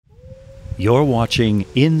You're watching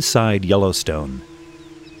Inside Yellowstone.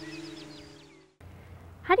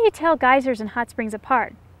 How do you tell geysers and hot springs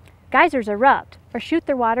apart? Geysers erupt, or shoot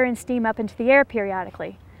their water and steam up into the air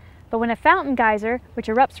periodically. But when a fountain geyser, which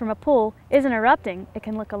erupts from a pool, isn't erupting, it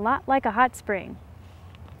can look a lot like a hot spring.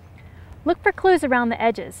 Look for clues around the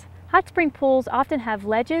edges. Hot spring pools often have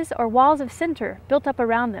ledges or walls of cinder built up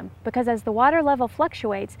around them because as the water level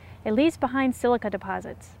fluctuates, it leaves behind silica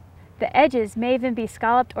deposits. The edges may even be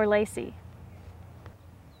scalloped or lacy.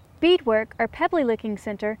 Beadwork or pebbly-looking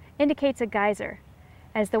cinder indicates a geyser.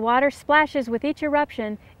 As the water splashes with each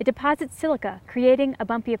eruption, it deposits silica, creating a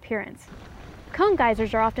bumpy appearance. Cone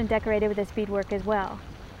geysers are often decorated with this beadwork as well.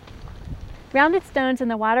 Rounded stones in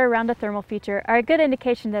the water around a thermal feature are a good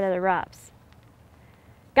indication that it erupts.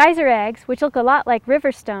 Geyser eggs, which look a lot like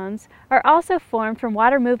river stones, are also formed from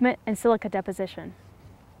water movement and silica deposition.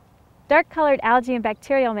 Dark-colored algae and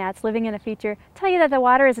bacterial mats living in a feature tell you that the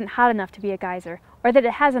water isn't hot enough to be a geyser, or that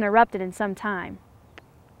it hasn't erupted in some time.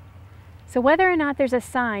 So whether or not there's a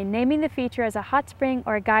sign naming the feature as a hot spring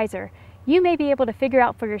or a geyser, you may be able to figure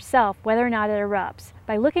out for yourself whether or not it erupts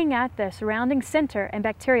by looking at the surrounding cinder and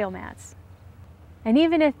bacterial mats. And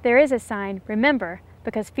even if there is a sign, remember,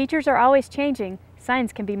 because features are always changing,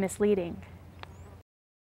 signs can be misleading.